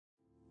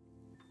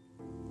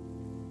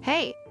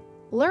Hey,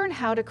 learn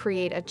how to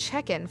create a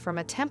check-in from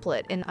a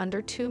template in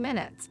under 2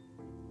 minutes.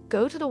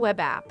 Go to the web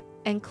app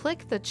and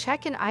click the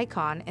check-in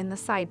icon in the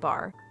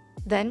sidebar.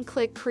 Then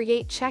click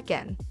Create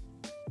Check-in.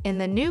 In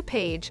the new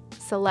page,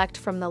 select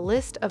from the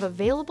list of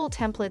available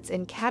templates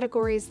in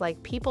categories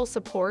like people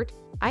support,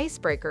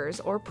 icebreakers,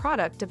 or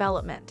product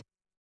development.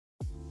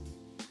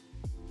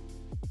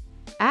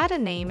 Add a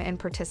name and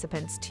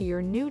participants to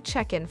your new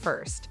check-in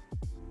first.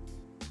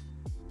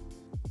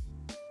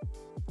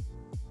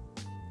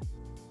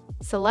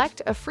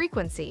 Select a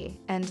frequency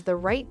and the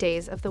right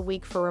days of the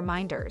week for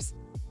reminders.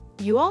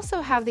 You also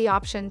have the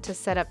option to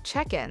set up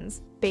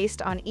check-ins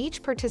based on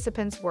each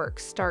participant's work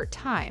start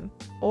time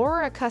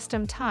or a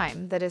custom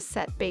time that is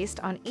set based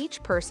on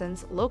each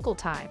person's local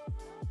time.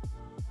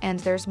 And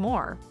there's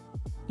more.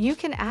 You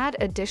can add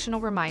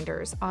additional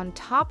reminders on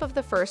top of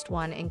the first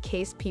one in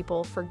case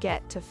people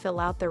forget to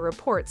fill out their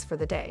reports for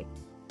the day.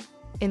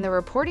 In the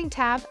Reporting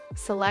tab,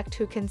 select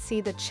who can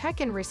see the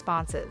check-in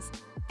responses,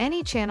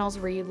 any channels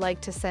where you'd like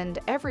to send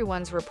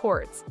everyone's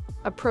reports,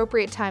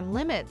 appropriate time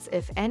limits,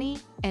 if any,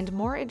 and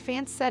more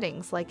advanced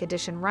settings like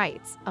edition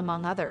rights,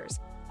 among others.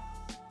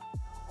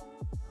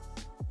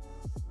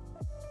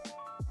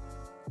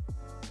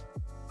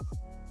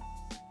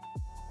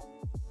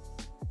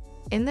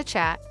 In the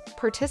chat,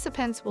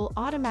 participants will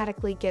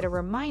automatically get a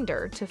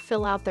reminder to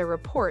fill out their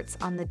reports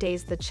on the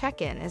days the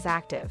check-in is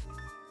active.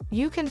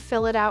 You can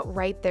fill it out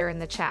right there in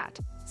the chat,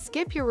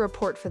 skip your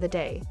report for the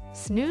day,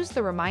 snooze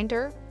the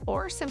reminder,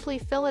 or simply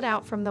fill it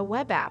out from the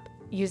web app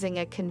using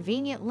a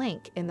convenient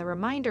link in the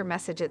reminder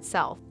message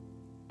itself.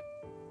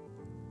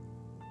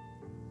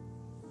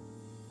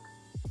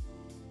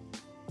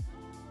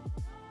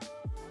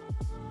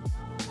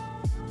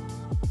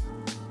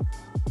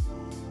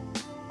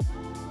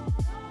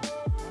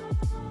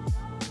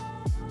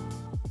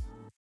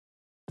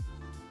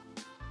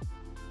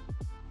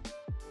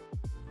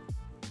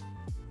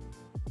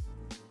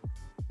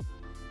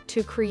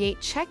 To create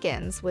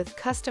check-ins with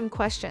custom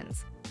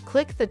questions,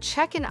 click the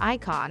check-in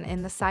icon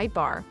in the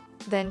sidebar,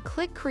 then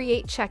click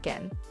Create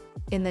Check-in.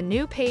 In the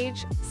new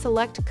page,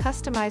 select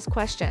Customize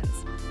Questions.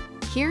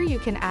 Here you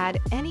can add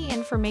any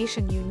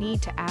information you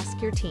need to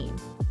ask your team.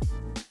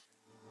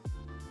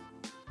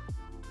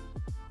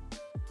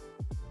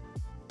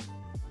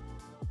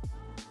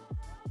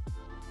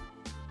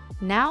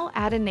 Now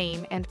add a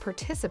name and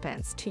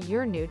participants to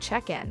your new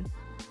check-in.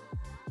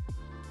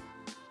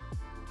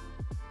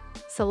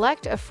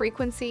 Select a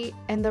frequency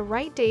and the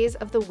right days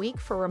of the week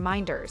for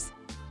reminders.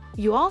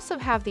 You also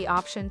have the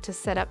option to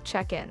set up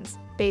check-ins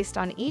based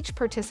on each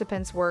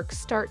participant's work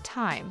start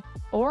time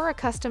or a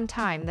custom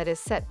time that is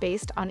set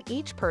based on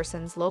each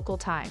person's local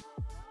time.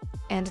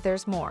 And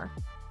there's more.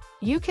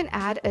 You can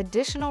add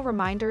additional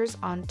reminders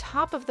on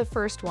top of the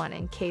first one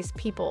in case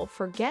people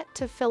forget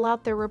to fill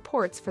out their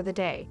reports for the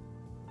day.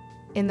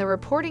 In the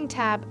Reporting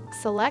tab,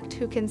 select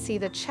who can see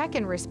the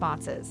check-in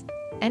responses,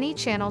 any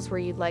channels where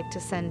you'd like to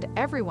send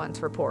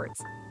everyone's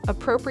reports,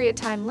 appropriate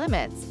time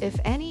limits, if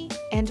any,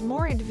 and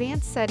more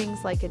advanced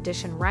settings like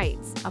edition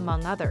rights,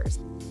 among others.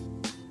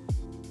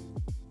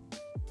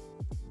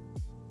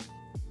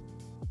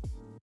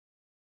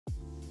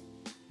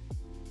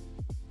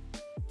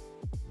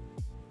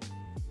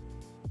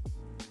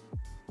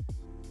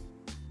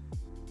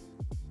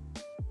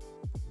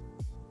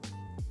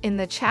 In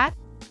the chat,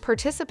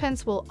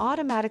 participants will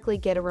automatically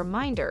get a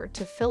reminder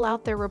to fill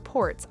out their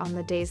reports on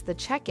the days the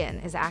check-in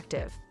is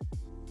active.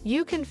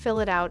 You can fill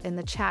it out in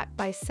the chat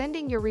by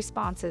sending your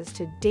responses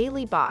to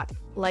DailyBot,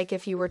 like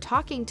if you were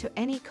talking to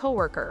any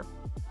coworker.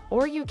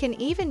 Or you can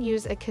even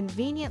use a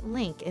convenient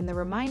link in the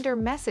reminder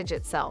message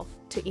itself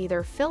to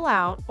either fill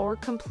out or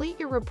complete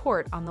your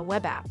report on the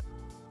web app.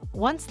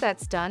 Once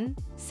that's done,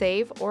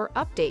 save or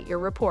update your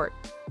report.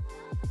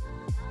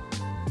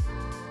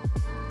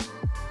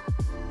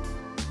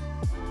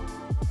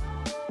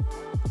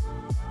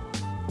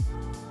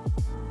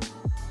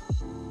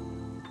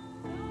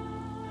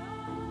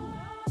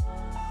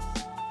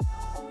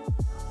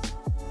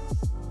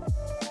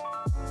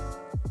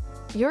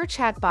 Your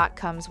chatbot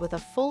comes with a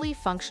fully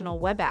functional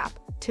web app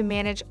to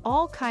manage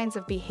all kinds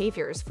of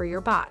behaviors for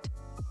your bot.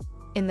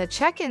 In the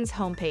Check-ins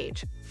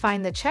homepage,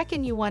 find the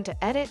check-in you want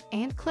to edit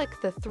and click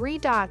the 3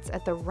 dots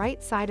at the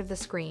right side of the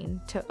screen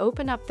to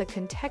open up the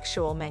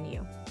contextual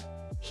menu.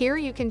 Here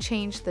you can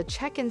change the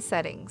check-in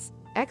settings,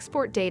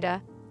 export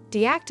data,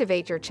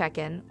 deactivate your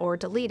check-in, or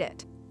delete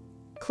it.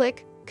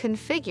 Click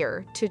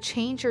Configure to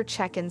change your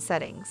check-in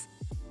settings.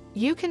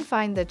 You can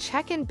find the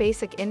check-in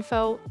basic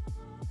info,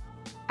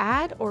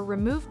 add or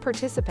remove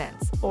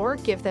participants, or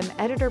give them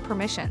editor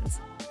permissions.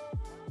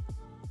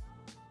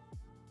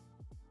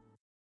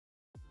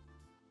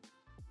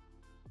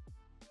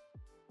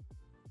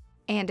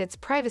 And its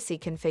privacy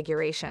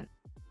configuration.